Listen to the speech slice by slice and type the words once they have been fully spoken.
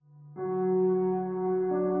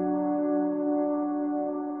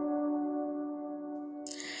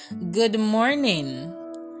Good morning.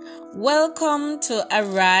 Welcome to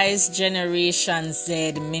Arise Generation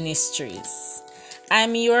Z Ministries.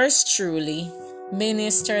 I'm yours truly,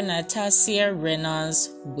 Minister Natasha Reynolds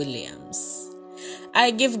Williams.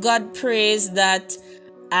 I give God praise that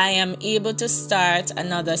I am able to start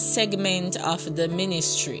another segment of the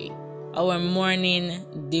ministry, our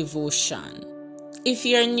morning devotion. If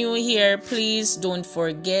you're new here, please don't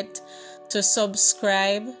forget to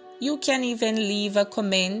subscribe. You can even leave a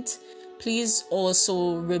comment. Please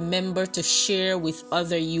also remember to share with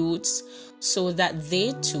other youths so that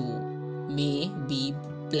they too may be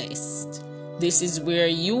blessed. This is where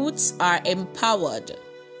youths are empowered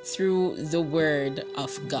through the Word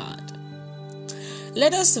of God.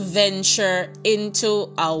 Let us venture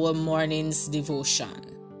into our morning's devotion.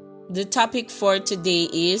 The topic for today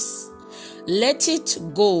is let it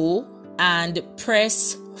go and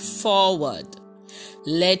press forward.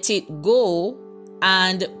 Let it go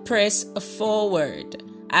and press forward.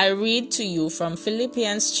 I read to you from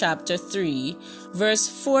Philippians chapter 3, verse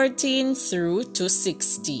 14 through to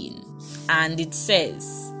 16. And it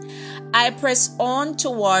says, I press on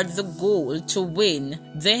toward the goal to win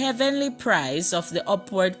the heavenly prize of the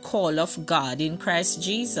upward call of God in Christ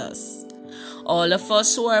Jesus. All of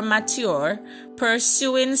us who are mature,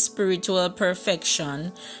 pursuing spiritual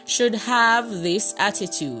perfection, should have this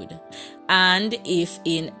attitude. And if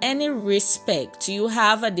in any respect you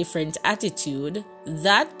have a different attitude,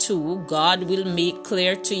 that too God will make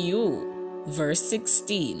clear to you. Verse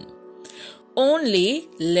 16. Only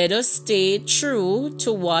let us stay true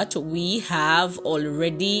to what we have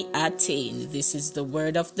already attained. This is the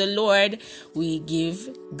word of the Lord. We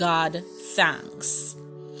give God thanks.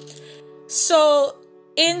 So,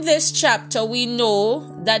 in this chapter, we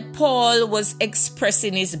know that Paul was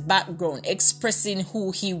expressing his background, expressing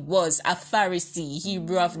who he was, a Pharisee,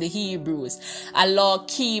 Hebrew of the Hebrews, a law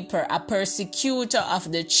keeper, a persecutor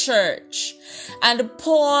of the church. And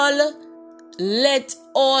Paul let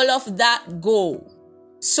all of that go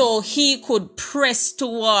so he could press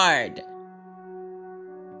toward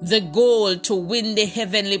the goal to win the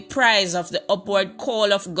heavenly prize of the upward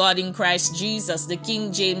call of God in Christ Jesus. The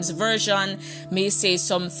King James Version may say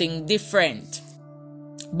something different,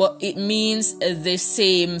 but it means the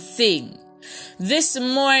same thing. This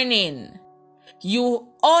morning,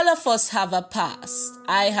 all of us have a past.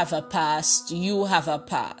 I have a past. You have a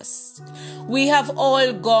past. We have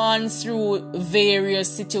all gone through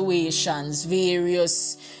various situations,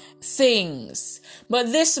 various things.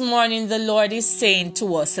 But this morning, the Lord is saying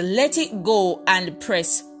to us, let it go and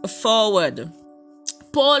press forward.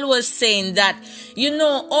 Paul was saying that,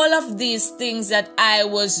 all of these things that I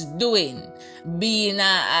was doing, being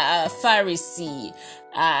a Pharisee,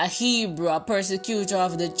 a Hebrew, a persecutor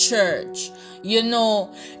of the church,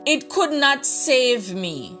 it could not save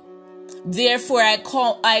me. Therefore, I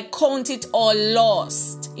count it all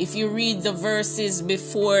lost. If you read the verses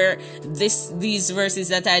before these verses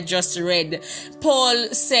that I just read, Paul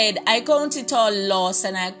said, I count it all lost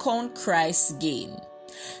and I count Christ's gain.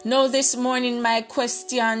 Now this morning, my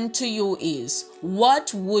question to you is,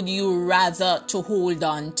 what would you rather to hold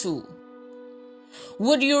on to?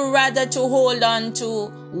 Would you rather to hold on to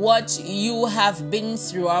what you have been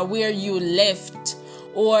through or where you left?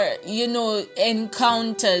 Or,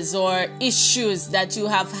 encounters or issues that you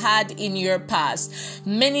have had in your past.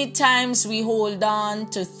 Many times we hold on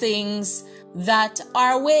to things that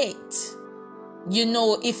are weight.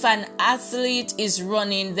 If an athlete is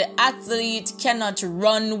running, the athlete cannot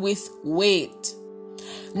run with weight.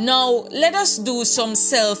 Now, let us do some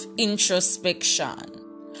self-introspection.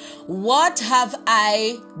 What have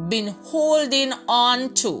I been holding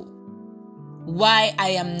on to? Why I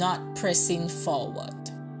am not pressing forward?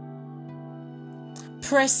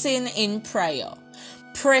 Pressing in prayer,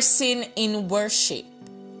 pressing in worship,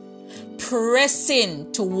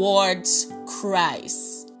 pressing towards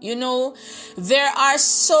Christ. There are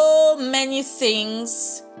so many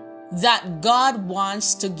things that God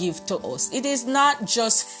wants to give to us. It is not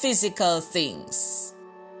just physical things.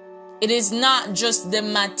 It is not just the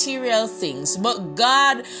material things, but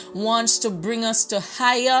God wants to bring us to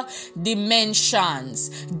higher dimensions,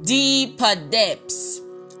 deeper depths.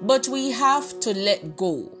 But we have to let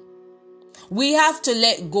go. We have to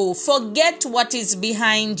let go. Forget what is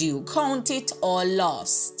behind you. Count it all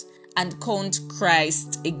lost and count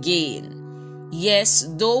Christ again. Yes,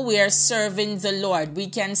 though we are serving the Lord, we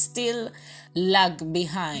can still lag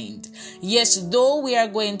behind. Yes, though we are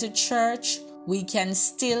going to church, we can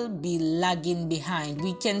still be lagging behind.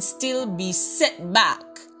 We can still be set back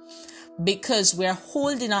because we're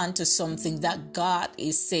holding on to something that God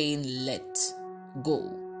is saying, let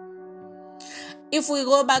go. if we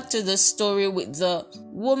go back to the story with the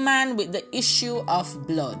woman with the issue of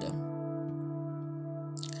blood,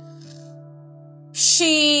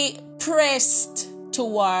 she pressed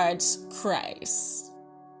towards Christ.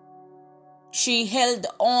 She held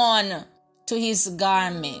on to his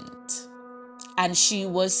garment and she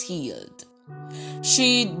was healed.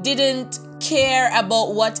 She didn't care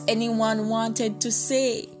about what anyone wanted to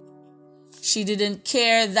say. She didn't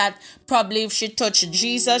care that probably if she touched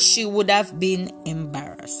Jesus, she would have been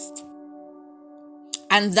embarrassed.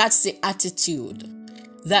 And that's the attitude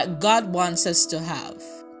that God wants us to have.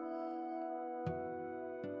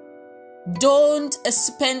 Don't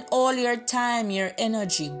spend all your time, your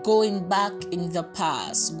energy going back in the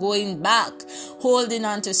past, going back, holding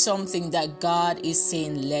on to something that God is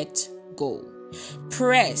saying, let go.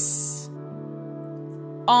 Press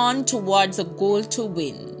on toward the goal to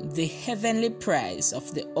win the heavenly prize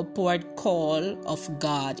of the upward call of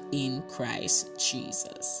God in Christ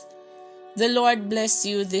Jesus. The Lord bless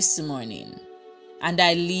you this morning, and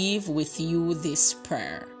I leave with you this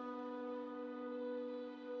prayer.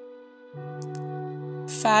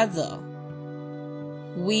 Father,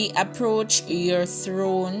 we approach your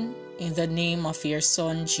throne in the name of your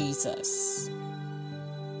Son Jesus.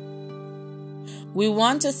 We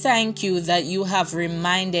want to thank you that you have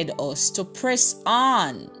reminded us to press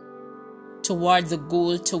on toward the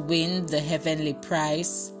goal to win the heavenly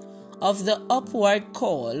prize of the upward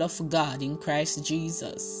call of God in Christ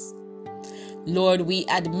Jesus. Lord, we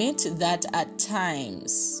admit that at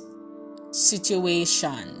times,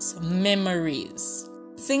 situations, memories,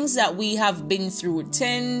 things that we have been through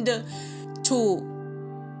tend to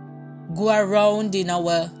go around in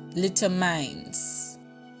our little minds,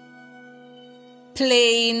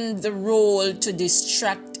 playing the role to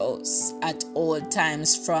distract us at all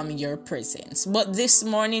times from your presence. But this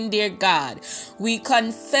morning, dear God, we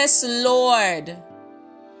confess, Lord,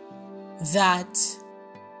 that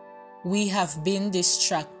we have been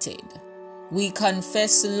distracted. We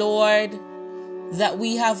confess, Lord, that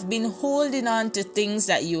we have been holding on to things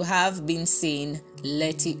that you have been saying,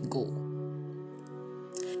 let it go.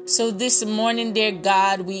 So this morning, dear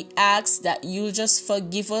God, we ask that you just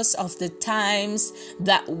forgive us of the times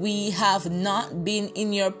that we have not been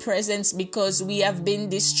in your presence because we have been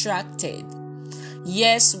distracted.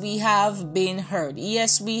 Yes, we have been hurt.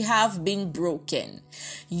 Yes, we have been broken.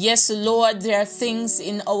 Yes, Lord, there are things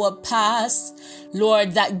in our past,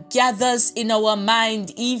 Lord, that gathers in our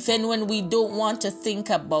mind even when we don't want to think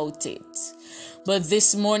about it. But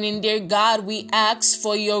this morning, dear God, we ask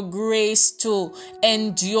for your grace to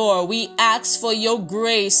endure. We ask for your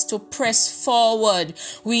grace to press forward.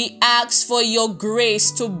 We ask for your grace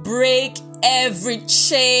to break every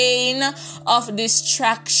chain of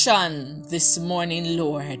distraction this morning,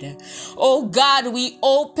 Lord. Oh God, we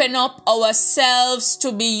open up ourselves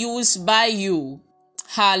to be used by you.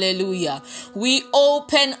 Hallelujah. We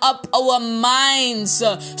open up our minds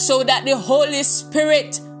so that the Holy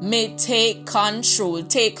Spirit may take control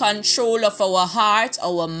of our heart,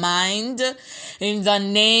 our mind, in the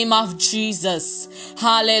name of Jesus.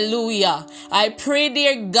 Hallelujah. I pray,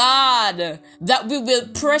 dear God, that we will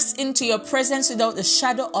press into your presence without the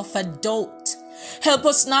shadow of a doubt. Help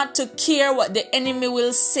us not to care what the enemy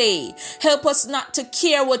will say. Help us not to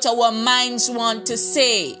care what our minds want to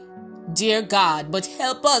say, dear God, but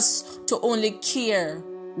help us to only care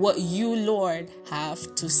what you, Lord,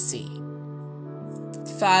 have to say.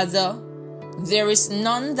 Father, there is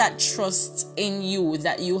none that trusts in you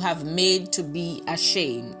that you have made to be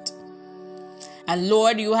ashamed. And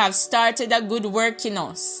Lord, you have started a good work in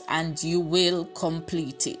us and you will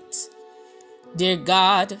complete it. Dear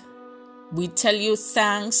God, we tell you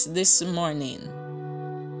thanks this morning.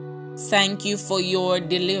 Thank you for your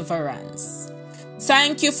deliverance.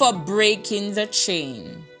 Thank you for breaking the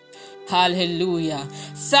chain. Hallelujah.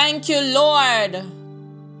 Thank you, Lord,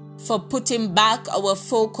 for putting back our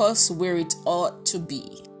focus where it ought to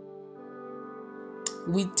be.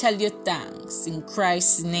 We tell you thanks in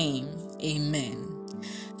Christ's name. Amen.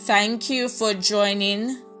 Thank you for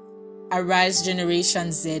joining Arise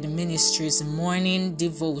Generation Z Ministries morning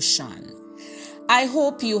devotion. I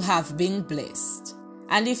hope you have been blessed.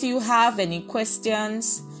 And if you have any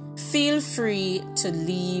questions, feel free to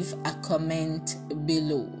leave a comment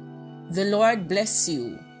below. The Lord bless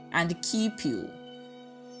you and keep you.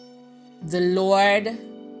 The Lord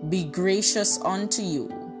be gracious unto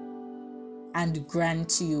you and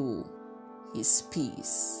grant you his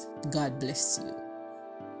peace. God bless you.